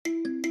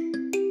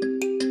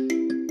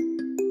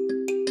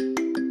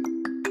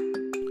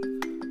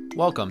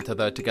Welcome to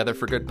the Together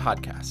for Good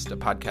podcast, a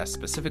podcast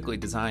specifically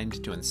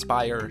designed to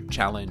inspire,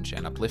 challenge,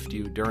 and uplift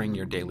you during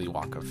your daily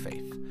walk of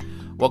faith.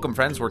 Welcome,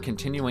 friends. We're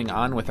continuing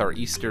on with our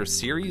Easter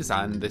series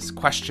on this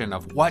question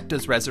of what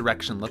does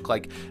resurrection look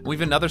like? We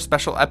have another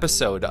special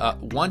episode.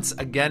 Once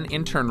again,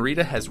 intern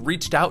Rita has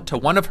reached out to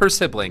one of her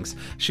siblings.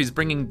 She's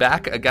bringing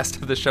back a guest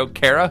of the show,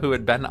 Kara, who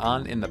had been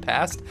on in the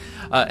past.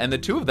 And the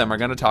two of them are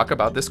going to talk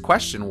about this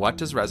question, what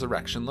does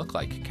resurrection look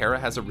like? Kara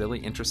has a really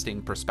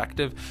interesting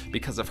perspective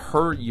because of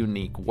her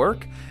unique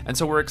work. And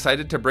so we're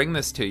excited to bring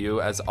this to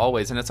you as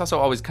always. And it's also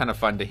always kind of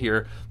fun to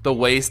hear the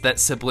ways that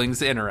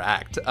siblings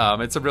interact.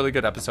 It's a really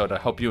good episode. I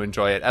hope you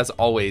enjoy it. As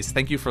always,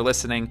 thank you for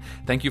listening.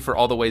 Thank you for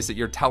all the ways that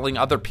you're telling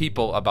other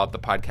people about the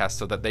podcast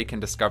so that they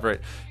can discover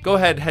it. Go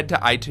ahead, head to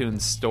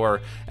iTunes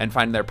store and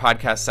find their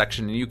podcast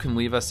section, and you can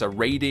leave us a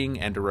rating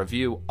and a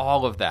review.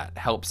 All of that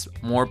helps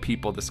more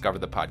people discover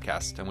the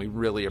podcast, and we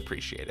really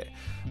appreciate it.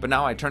 But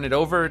now I turn it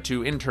over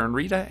to intern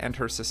Rita and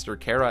her sister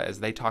Kara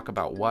as they talk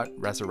about what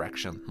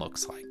resurrection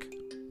looks like.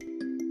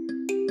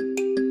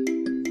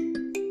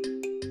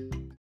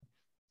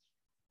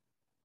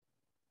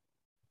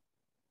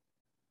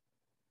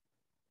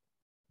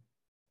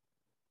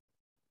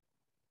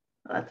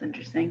 That's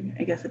interesting.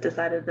 I guess it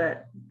decided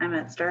that I'm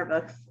at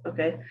Starbucks.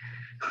 Okay.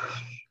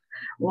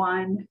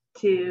 1,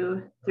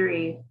 2,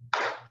 3.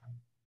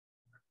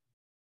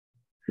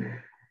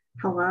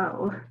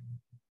 Hello.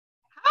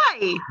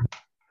 Hi.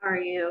 How are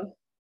you?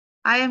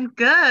 I am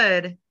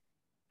good.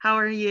 How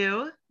are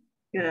you?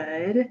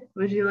 Good.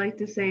 Would you like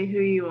to say who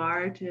you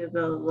are to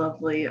the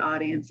lovely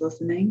audience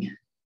listening?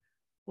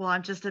 Well,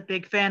 I'm just a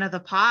big fan of the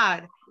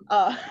pod.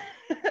 I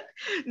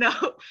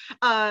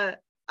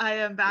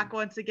am back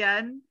once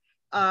again.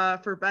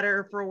 For better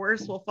or for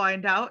worse, we'll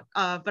find out.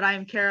 But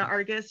I'm Kara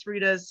Argus,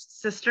 Rita's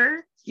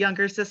sister,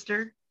 younger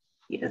sister.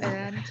 Yes.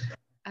 And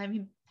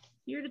I'm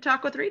here to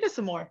talk with Rita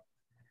some more.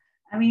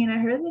 I mean, I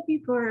heard that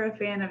people are a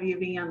fan of you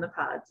being on the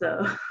pod,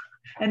 so,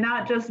 and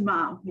not just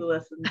mom who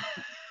listens.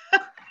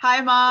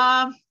 Hi,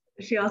 Mom.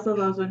 She also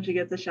loves when she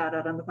gets a shout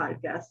out on the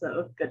podcast,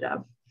 so good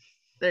job.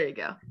 There you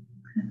go.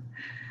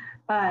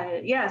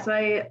 So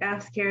I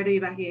asked Kara to be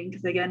back in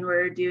because, again,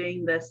 we're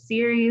doing this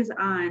series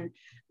on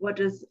what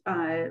does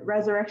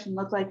resurrection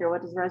look like, or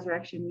what does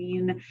resurrection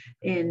mean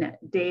in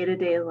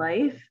day-to-day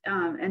life.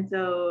 And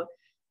so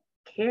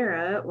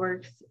Kara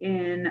works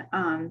in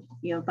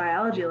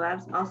biology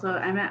labs. Also,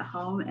 I'm at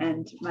home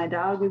and my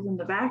dog is in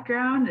the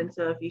background, and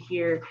so if you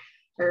hear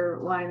her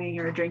whining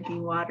or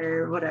drinking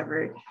water or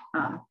whatever,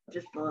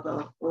 just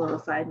a little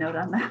side note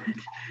on that.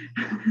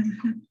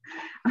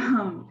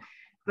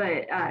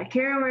 But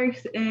Kara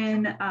works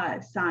in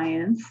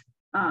science.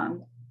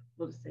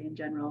 We'll just say in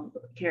general.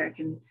 Kara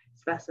can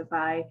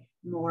specify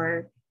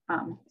more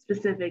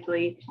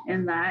specifically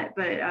in that.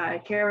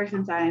 But Kara works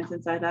in science,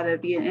 and so I thought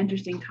it'd be an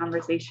interesting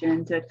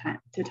conversation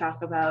to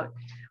talk about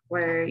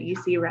where you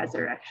see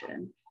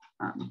resurrection.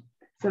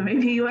 So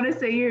maybe you want to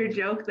say your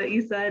joke that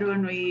you said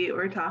when we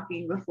were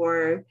talking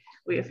before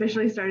we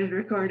officially started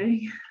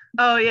recording.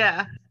 Oh,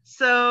 yeah.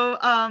 So,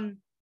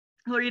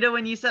 Lorita,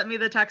 when you sent me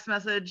the text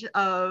message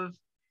of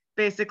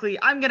basically,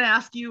 I'm going to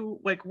ask you,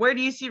 like, where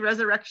do you see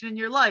resurrection in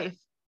your life?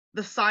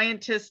 The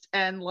scientist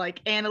and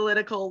like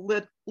analytical,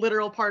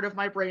 literal part of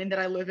my brain that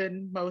I live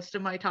in most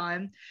of my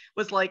time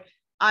was like,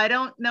 I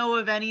don't know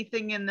of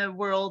anything in the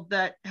world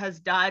that has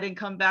died and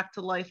come back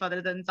to life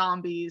other than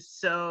zombies.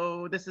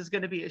 So this is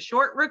going to be a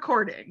short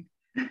recording.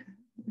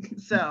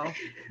 So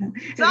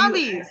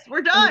zombies,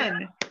 we're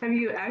done. Have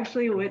you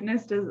actually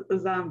witnessed a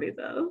zombie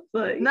though?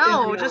 Like,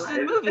 no, just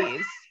in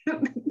movies.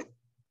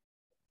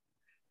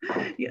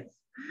 Yes.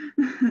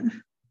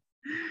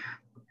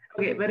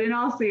 Okay, but in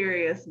all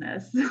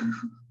seriousness,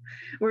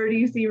 where do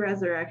you see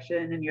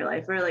resurrection in your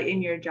life, or like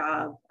in your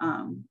job,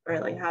 or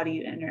like how do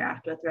you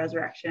interact with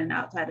resurrection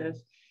outside of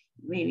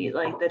maybe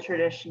like the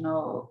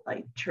traditional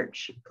like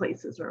church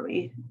places where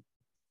we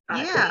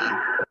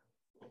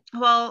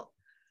Well,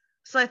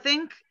 so I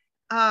think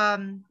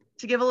to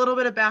give a little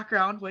bit of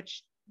background,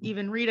 which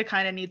even Rita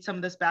kind of needs some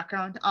of this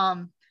background,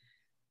 I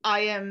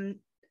am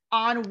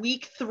on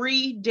week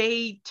 3,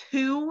 day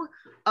 2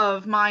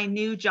 of my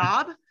new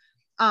job.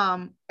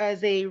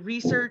 As a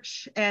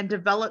research and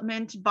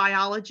development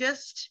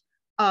biologist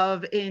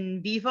of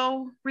in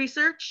vivo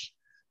research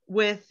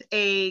with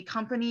a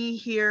company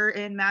here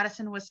in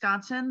Madison,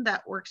 Wisconsin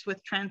that works with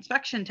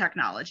transfection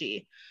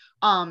technology.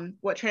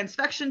 What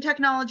transfection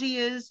technology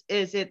is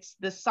it's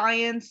the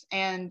science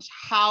and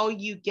how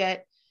you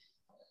get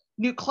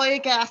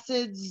nucleic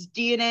acids,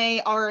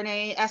 DNA,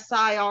 RNA,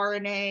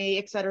 siRNA,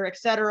 et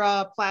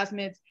cetera,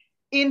 plasmids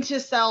into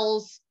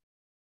cells,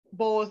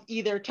 both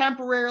either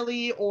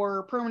temporarily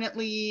or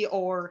permanently,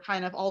 or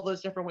kind of all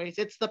those different ways.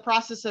 It's the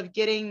process of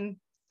getting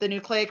the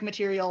nucleic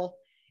material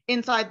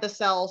inside the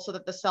cell so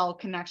that the cell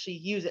can actually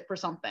use it for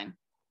something.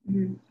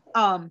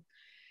 Mm-hmm.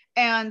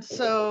 And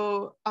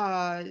so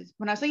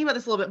when I was thinking about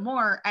this a little bit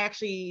more,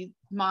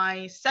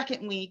 my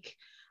second week,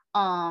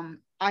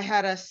 I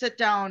had a sit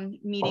down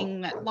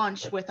meeting at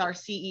lunch with our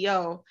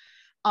CEO,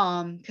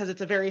 because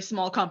it's a very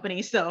small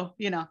company. So,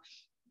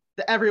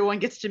 everyone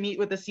gets to meet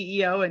with the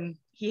CEO, and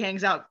he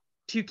hangs out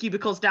 2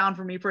 cubicles down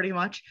from me pretty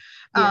much.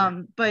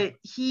 But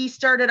he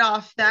started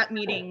off that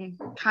meeting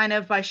kind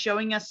of by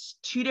showing us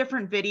 2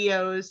 different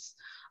videos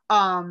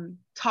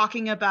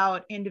talking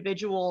about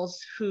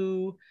individuals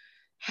who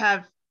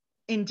have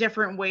in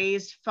different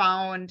ways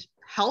found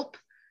help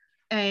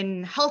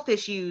and health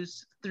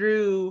issues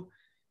through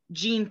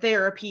gene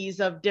therapies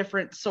of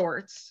different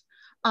sorts.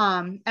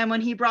 And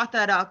when he brought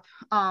that up,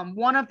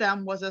 one of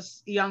them was a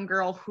young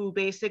girl who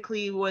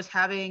basically was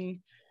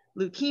having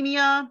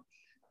leukemia,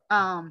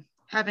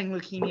 had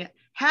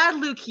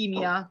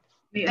leukemia,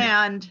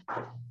 and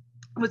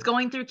was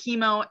going through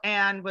chemo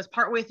and was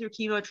partway through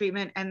chemo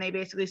treatment. And they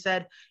basically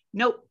said,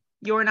 nope,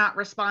 you're not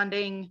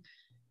responding.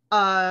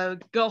 Go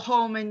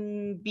home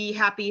and be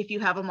happy if you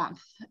have a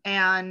month.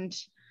 And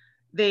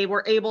they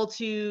were able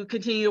to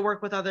continue to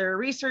work with other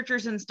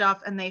researchers and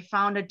stuff. And they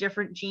found a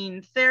different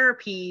gene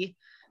therapy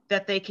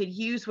that they could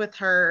use with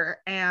her.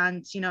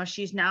 And, you know,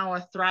 she's now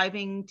a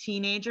thriving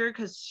teenager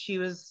because she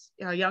was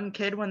a young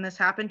kid when this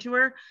happened to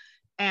her.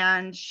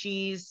 And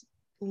she's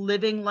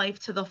living life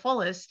to the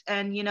fullest.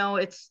 And, you know,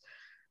 it's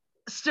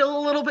still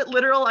a little bit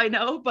literal, I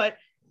know, but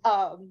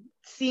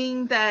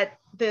seeing that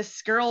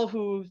this girl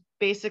who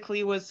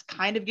basically was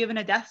kind of given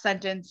a death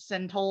sentence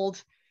and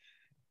told,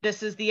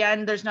 this is the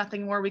end, there's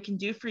nothing more we can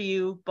do for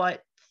you.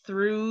 But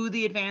through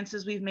the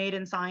advances we've made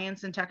in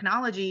science and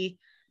technology,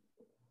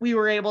 we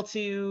were able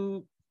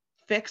to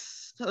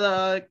fix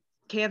the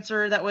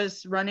cancer that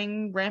was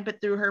running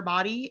rampant through her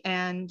body.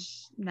 And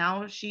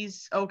now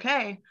she's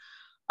okay.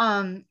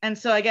 And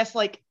so I guess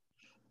like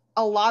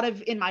a lot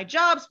of in my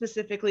job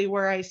specifically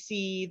where I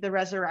see the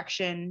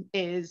resurrection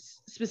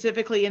is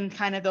specifically in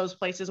kind of those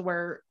places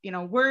where, you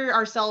know, we're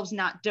ourselves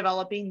not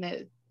developing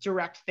the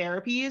direct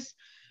therapies,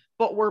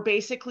 but we're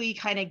basically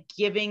kind of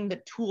giving the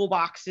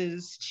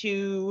toolboxes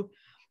to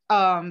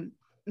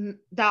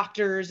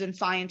doctors and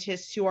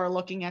scientists who are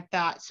looking at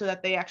that so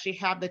that they actually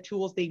have the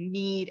tools they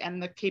need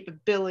and the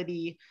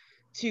capability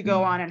to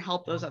go on and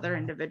help those other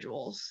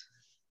individuals.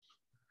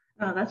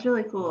 Oh, that's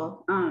really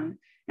cool. And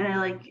I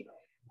like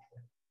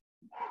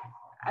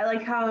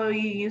how you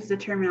use the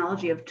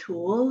terminology of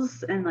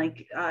tools and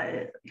like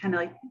kind of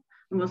like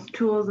almost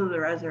tools of the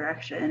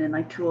resurrection and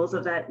like tools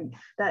of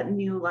that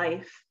new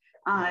life.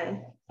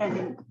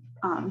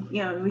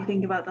 You know, we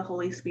think about the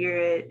Holy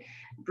Spirit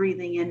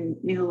breathing in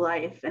new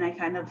life, and I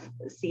kind of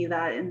see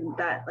that in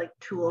that like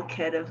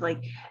toolkit of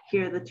like,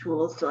 here are the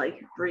tools to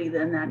like breathe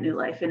in that new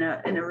life in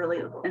a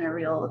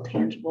real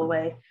tangible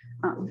way.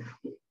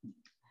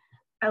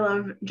 I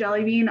love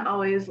Jellybean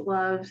always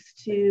loves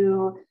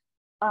to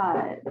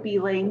be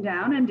laying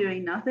down and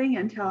doing nothing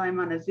until I'm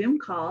on a Zoom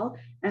call,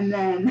 and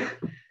then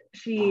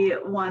she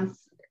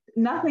wants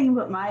nothing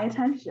but my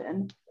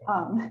attention,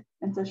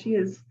 and so she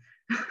is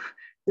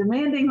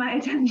demanding my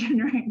attention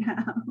right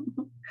now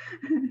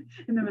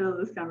in the middle of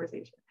this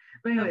conversation.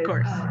 But anyways, of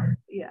course.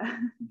 Yeah,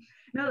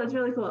 no, that's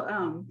really cool.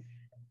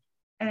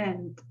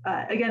 And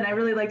again, I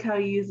really like how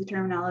you use the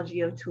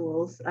terminology of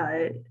tools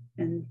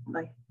and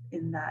like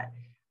in that.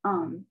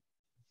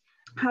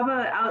 How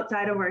about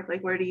outside of work?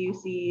 Like, where do you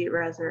see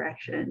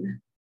resurrection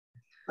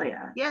play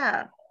out?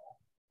 Yeah.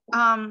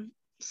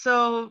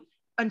 So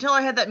until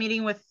I had that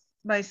meeting with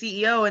my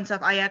CEO and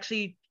stuff, I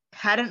actually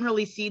hadn't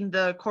really seen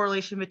the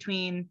correlation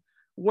between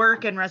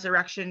work and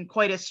resurrection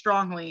quite as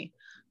strongly.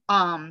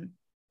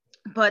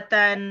 But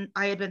then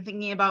I had been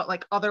thinking about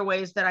like other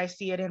ways that I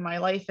see it in my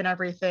life and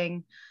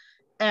everything.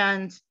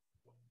 And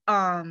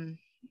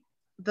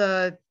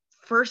the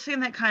first thing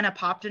that kind of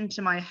popped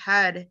into my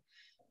head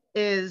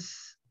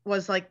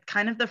was like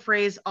kind of the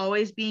phrase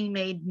always being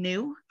made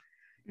new.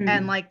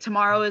 And like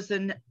tomorrow is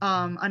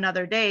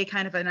another day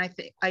kind of an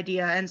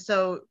idea. And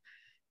so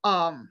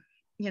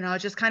you know,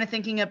 just kind of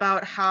thinking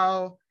about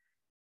how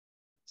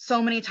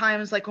so many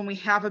times like when we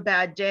have a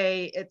bad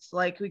day, it's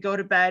like we go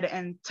to bed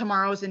and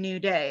tomorrow's a new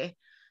day.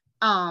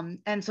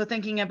 And so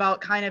thinking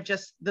about kind of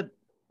just the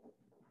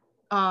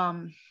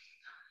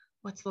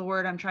what's the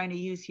word I'm trying to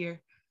use here,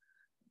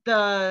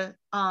 the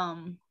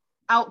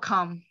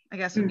outcome, I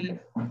guess would be,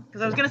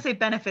 because I was going to say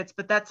benefits,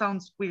 but that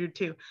sounds weird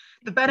too.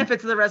 The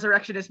benefits of the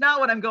resurrection is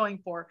not what I'm going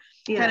for.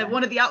 Yeah. Kind of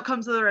one of the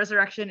outcomes of the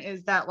resurrection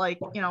is that like,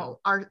 you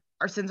know, our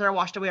sins are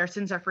washed away, our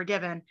sins are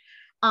forgiven.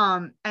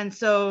 And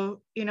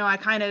so, you know, I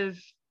kind of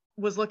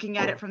was looking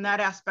at it from that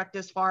aspect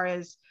as far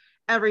as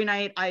every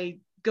night I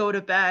go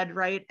to bed,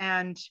 right?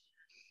 And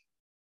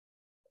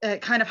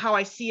kind of how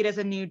I see it as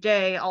a new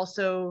day.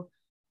 Also,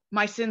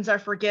 my sins are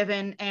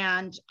forgiven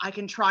and I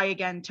can try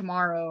again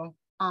tomorrow.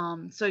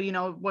 So, you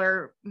know,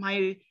 where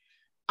I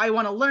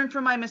want to learn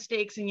from my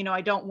mistakes, and, you know,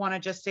 I don't want to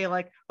just say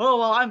like, oh,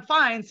 well, I'm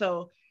fine,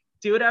 so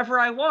do whatever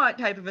I want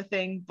type of a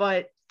thing.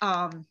 But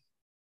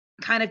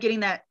kind of getting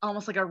that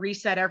almost like a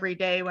reset every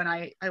day when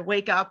I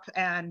wake up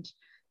and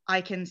I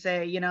can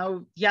say, you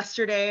know,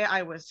 yesterday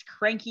I was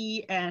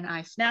cranky and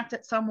I snapped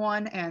at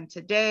someone, and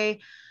today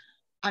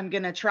I'm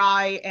going to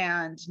try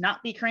and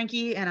not be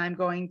cranky, and I'm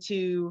going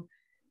to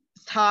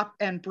stop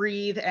and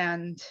breathe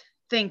and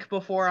think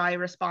before I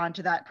respond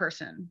to that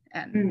person.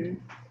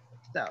 And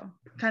So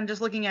kind of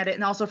just looking at it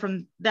and also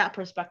from that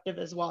perspective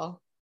as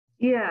well.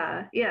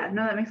 Yeah,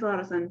 no, that makes a lot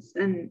of sense.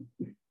 And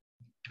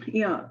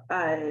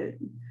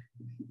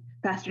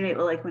Pastor Nate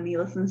will like when he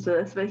listens to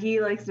this, but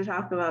he likes to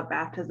talk about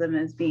baptism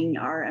as being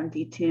our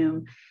empty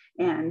tomb.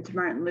 And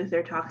Martin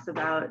Luther talks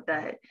about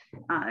that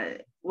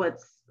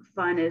what's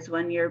fun is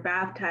when you're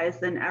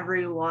baptized, then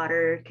every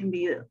water can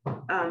be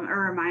a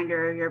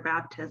reminder of your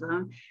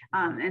baptism.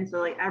 And so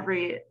like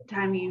every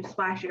time you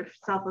splash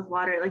yourself with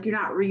water, like you're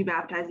not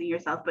rebaptizing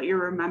yourself, but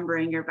you're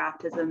remembering your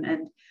baptism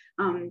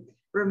and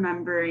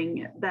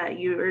remembering that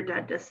you are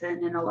dead to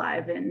sin and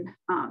alive in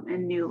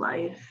new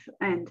life.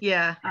 And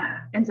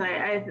and so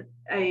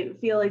I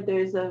feel like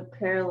there's a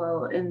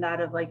parallel in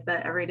that of like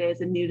that every day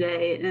is a new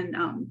day. And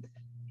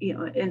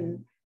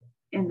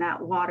in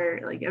that water,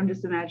 like I'm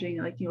just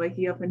imagining like you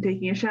waking up and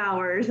taking a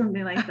shower or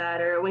something like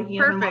that, or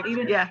waking up and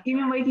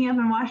even waking up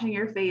and washing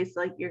your face,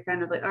 like you're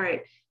kind of like, all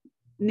right,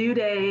 new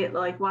day,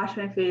 like wash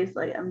my face,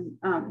 like I'm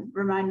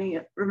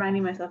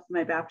reminding myself of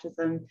my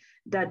baptism,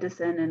 dead to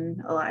sin and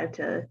alive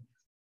to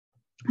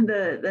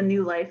the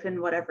new life and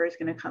whatever is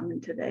going to come in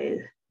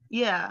today.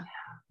 Yeah.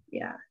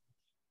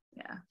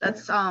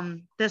 That's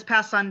this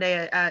past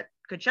Sunday at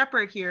Good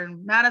Shepherd here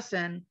in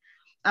Madison.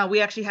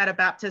 We actually had a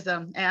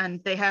baptism and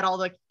they had all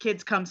the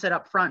kids come sit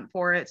up front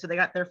for it. So they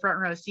got their front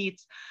row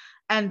seats.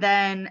 And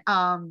then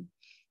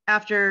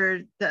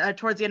after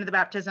towards the end of the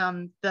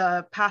baptism,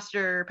 the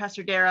Pastor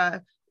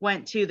Dara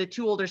went to the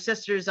two older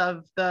sisters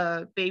of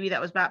the baby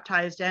that was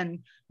baptized and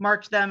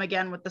marked them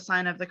again with the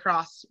sign of the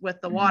cross with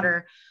the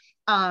water.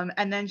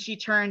 And then she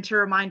turned to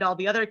remind all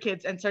the other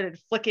kids and started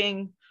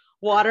flicking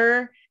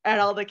water at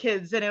all the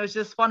kids. And it was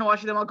just fun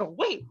watching them all go,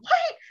 wait,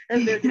 what?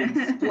 And they're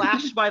getting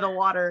splashed by the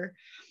water.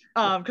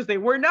 Because they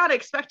were not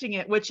expecting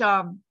it, which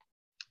that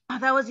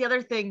was the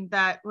other thing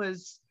that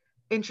was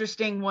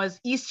interesting was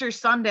Easter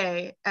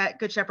Sunday at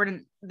Good Shepherd.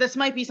 And this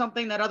might be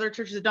something that other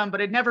churches have done, but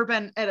it'd never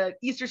been at an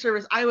Easter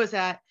service I was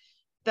at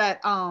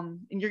that, and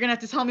you're gonna have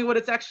to tell me what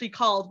it's actually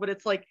called, but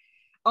it's like,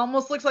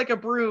 almost looks like a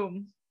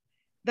broom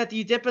that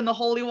you dip in the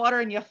holy water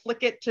and you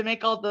flick it to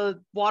make all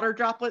the water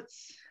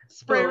droplets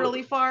spray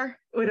really far.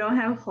 We don't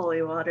have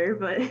holy water,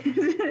 but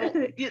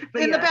in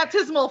the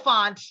baptismal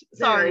font.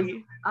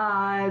 Sorry.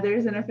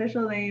 There's an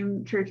official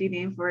churchy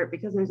name for it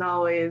because there's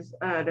always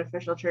an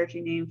official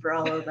churchy name for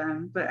all of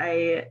them. But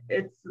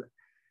it's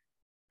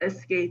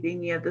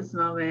escaping me at this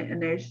moment,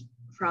 and there's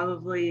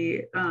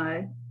probably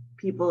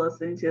people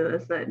listening to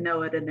this that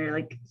know it, and they're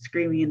like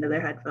screaming into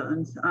their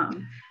headphones.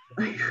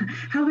 Like,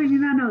 how could you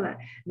not know that?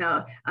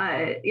 No,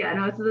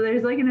 so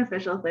there's like an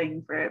official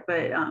thing for it,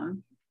 but I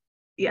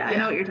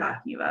know what you're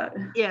talking about.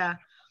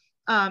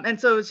 And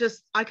so it's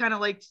just, I kind of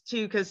liked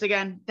too, because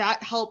again,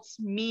 that helps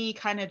me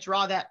kind of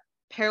draw that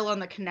parallel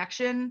and the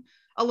connection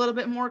a little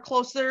bit more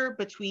closer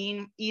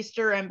between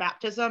Easter and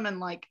baptism and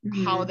like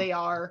how they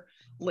are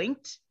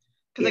linked.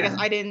 Because I guess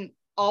I didn't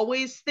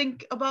always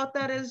think about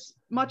that as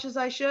much as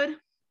I should.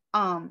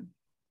 And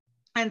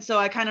so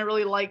I kind of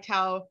really liked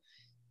how,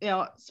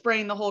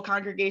 spraying the whole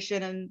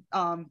congregation,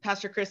 and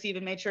Pastor Chris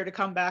even made sure to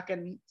come back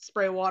and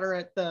spray water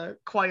at the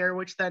choir,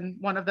 which then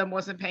one of them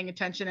wasn't paying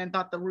attention and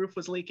thought the roof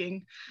was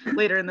leaking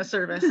later in the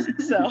service.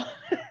 So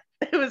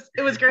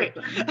it was great.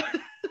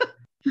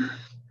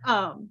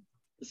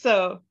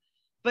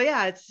 But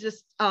yeah, it's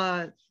just,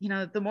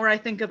 the more I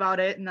think about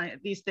it and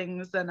these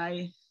things, then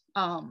I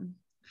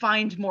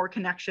find more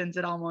connections,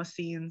 it almost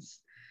seems,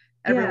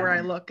 everywhere I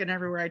look and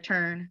everywhere I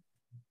turn.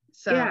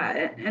 So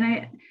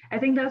and I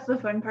think that's the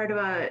fun part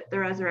about the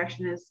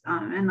resurrection is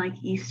and like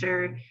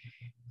Easter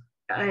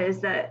is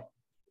that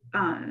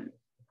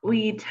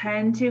we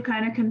tend to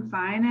kind of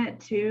confine it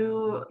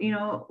to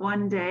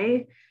one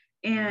day,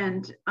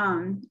 and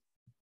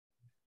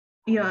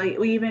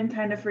we even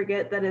kind of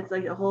forget that it's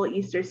like a whole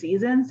Easter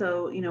season.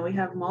 So we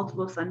have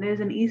multiple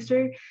Sundays in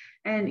Easter,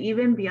 and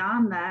even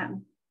beyond that,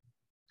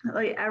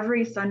 like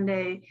every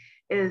Sunday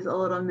is a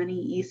little mini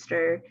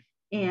Easter.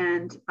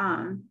 And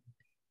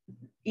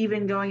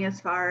even going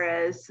as far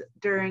as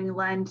during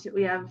Lent,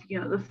 we have,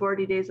 the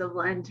 40 days of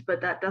Lent,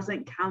 but that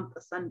doesn't count the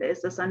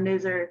Sundays. The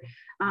Sundays are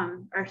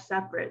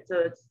separate. So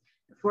it's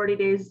 40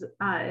 days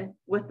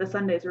with the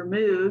Sundays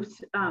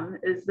removed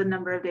is the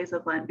number of days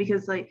of Lent,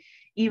 because like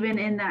even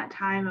in that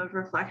time of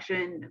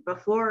reflection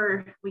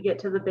before we get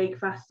to the big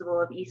festival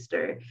of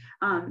Easter,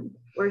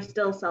 we're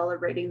still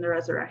celebrating the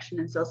resurrection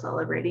and still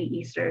celebrating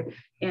Easter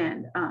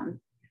and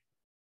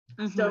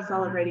still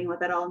celebrating what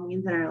that all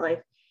means in our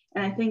life.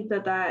 And I think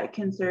that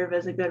can serve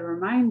as a good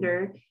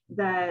reminder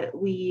that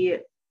we,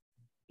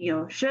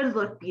 should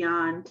look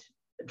beyond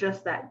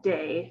just that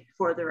day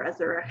for the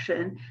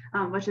resurrection,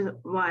 which is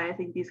why I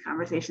think these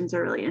conversations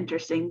are really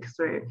interesting, because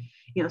we're,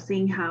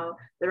 seeing how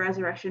the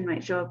resurrection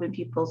might show up in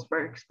people's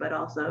works, but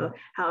also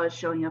how it's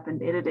showing up in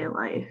day-to-day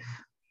life.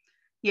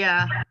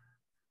 Yeah.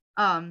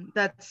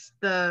 That's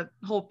the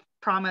whole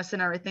promise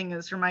and everything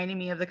is reminding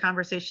me of the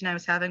conversation I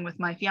was having with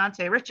my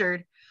fiance,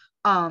 Richard.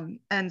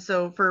 And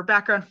so for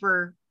background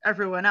for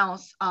everyone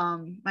else,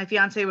 my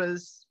fiance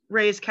was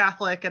raised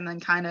Catholic and then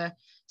kind of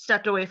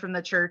stepped away from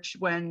the church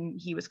when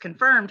he was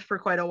confirmed for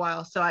quite a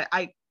while. So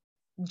I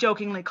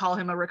jokingly call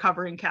him a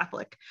recovering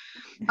Catholic.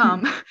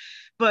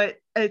 But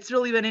it's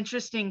really been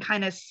interesting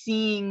kind of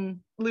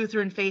seeing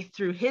Lutheran faith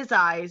through his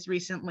eyes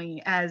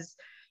recently, as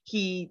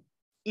he,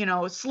 you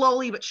know,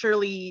 slowly but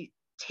surely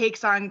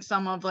takes on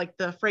some of like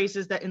the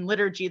phrases that in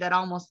liturgy that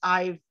almost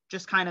I've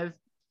just kind of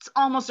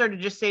almost started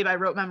to just say by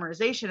rote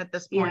memorization at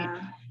this point,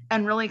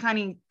 and really kind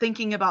of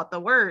thinking about the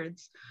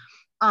words.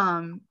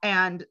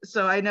 And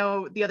so I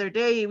know the other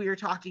day we were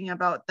talking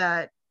about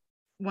that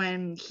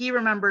when he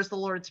remembers the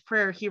Lord's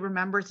Prayer, he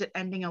remembers it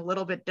ending a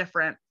little bit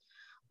different.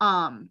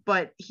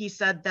 But he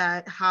said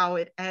that how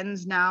it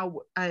ends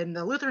now in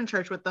the Lutheran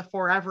Church with the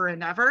forever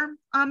and ever,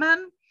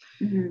 amen.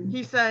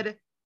 He said,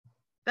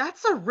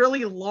 that's a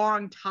really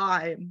long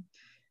time.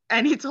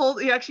 And he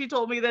actually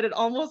told me that it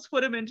almost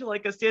put him into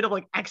like a state of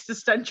like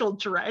existential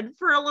dread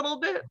for a little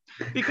bit,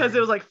 because it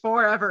was like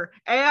forever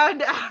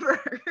and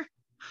ever.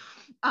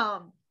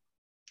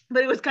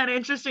 But it was kind of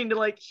interesting to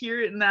like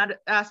hear it in that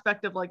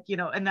aspect of like, you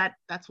know, and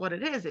that's what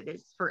it is. It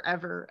is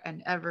forever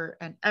and ever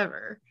and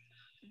ever.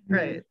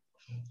 Right.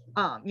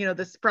 You know,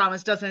 this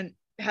promise doesn't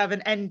have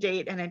an end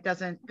date and it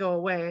doesn't go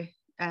away.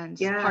 And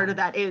part of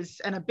that is,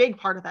 and a big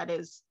part of that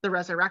is the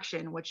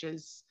resurrection, which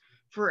is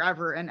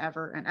forever and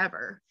ever and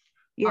ever.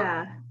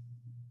 Yeah.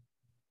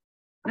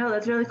 No,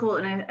 that's really cool.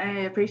 And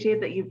I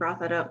appreciate that you brought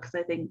that up, because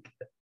I think,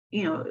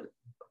 you know,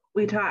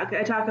 I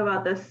talk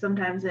about this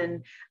sometimes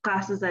in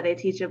classes that I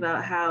teach,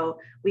 about how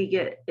we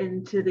get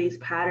into these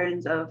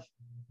patterns of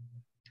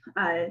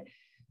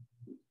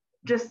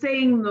just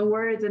saying the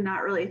words and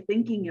not really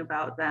thinking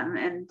about them.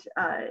 And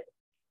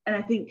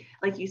I think,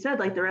 like you said,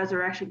 like the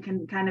resurrection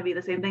can kind of be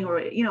the same thing,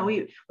 where, you know,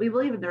 we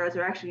believe in the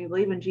resurrection, we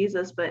believe in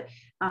Jesus, but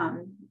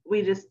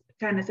we just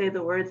kind of say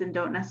the words and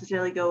don't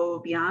necessarily go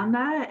beyond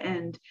that.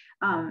 And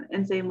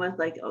same with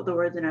like the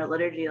words in our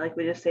liturgy, like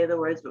we just say the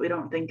words, but we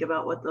don't think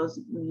about what those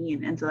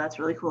mean. And so that's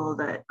really cool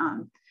that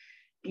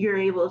you're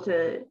able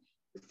to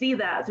see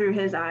that through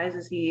his eyes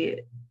as he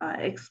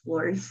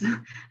explores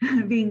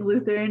being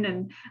Lutheran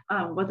and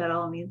what that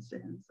all means to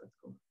him. So that's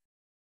cool.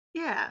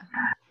 Yeah.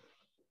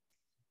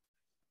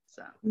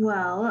 So,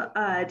 well,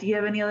 do you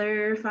have any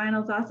other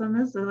final thoughts on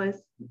this?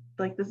 Otherwise,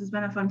 like, this has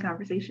been a fun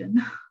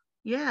conversation.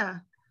 Yeah.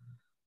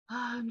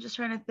 I'm just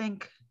trying to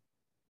think.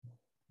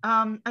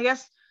 I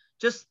guess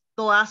just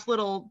the last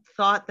little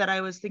thought that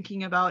I was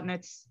thinking about, and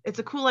it's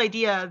a cool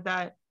idea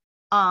that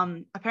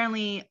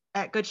apparently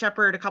at Good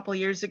Shepherd a couple of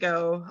years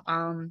ago,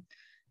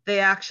 they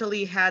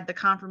actually had the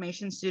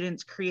confirmation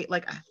students create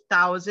like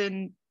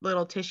 1,000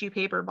 little tissue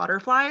paper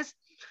butterflies,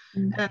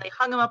 and then they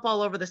hung them up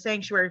all over the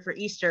sanctuary for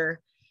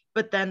Easter.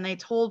 But then they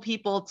told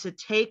people to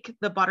take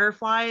the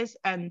butterflies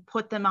and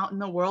put them out in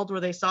the world where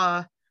they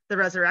saw the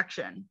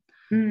resurrection.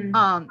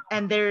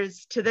 And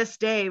there's, to this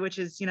day, which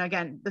is, you know,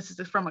 again, this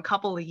is from a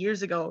couple of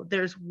years ago,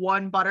 there's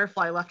one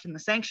butterfly left in the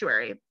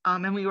sanctuary.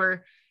 And we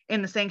were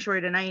in the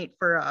sanctuary tonight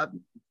for a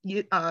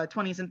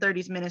 20s and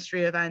 30s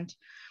ministry event.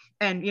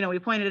 And, you know, we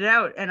pointed it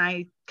out, and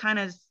I kind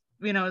of,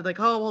 you know, like,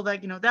 oh, well,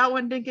 like, you know, that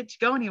one didn't get to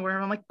go anywhere.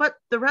 And I'm like, but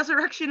the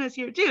resurrection is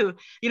here too,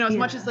 you know, as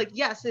much as like,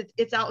 yes,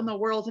 it's out in the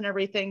world and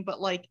everything,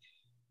 but like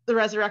the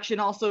resurrection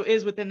also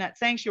is within that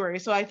sanctuary.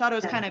 So I thought it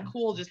was kind of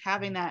cool just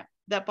having that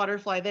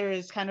butterfly there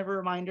is kind of a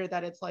reminder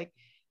that it's like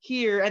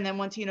here. And then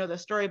once you know the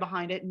story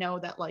behind it, know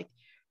that like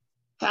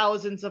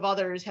thousands of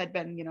others had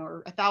been, you know,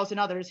 or 1,000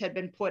 others had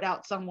been put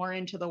out somewhere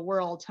into the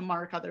world to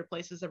mark other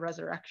places of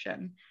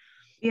resurrection.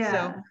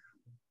 So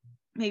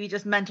maybe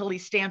just mentally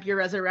stamp your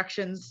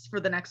resurrections for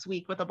the next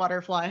week with a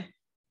butterfly.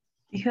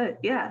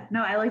 Yeah,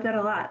 no, I like that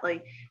a lot.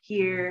 Like,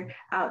 here,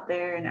 out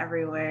there, and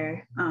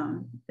everywhere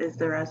is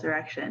the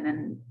resurrection.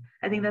 And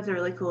I think that's a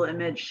really cool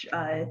image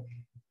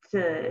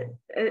to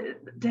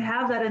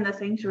have that in the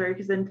sanctuary,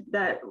 because then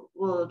that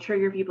will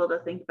trigger people to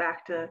think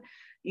back to,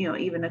 you know,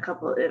 even it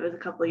was a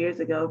couple of years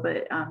ago,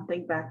 but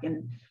think back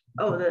and,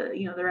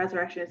 the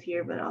resurrection is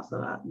here, but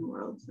also out in the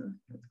world. So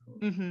that's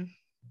cool.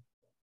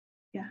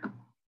 Yeah.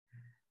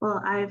 Well,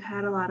 I've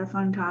had a lot of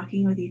fun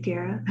talking with you,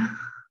 Kara.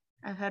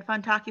 I've had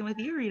fun talking with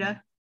you,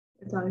 Rita.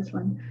 It's always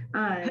fun.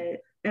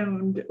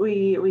 And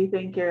we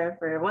thank Kara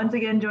for once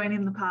again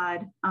joining the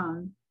pod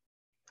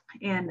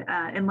and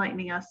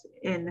enlightening us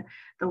in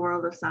the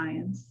world of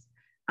science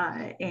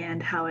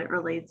and how it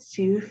relates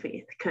to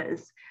faith,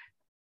 because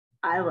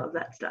I love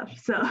that stuff.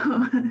 So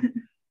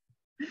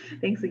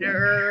thanks again.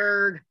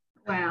 Nerd.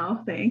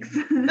 Wow, thanks.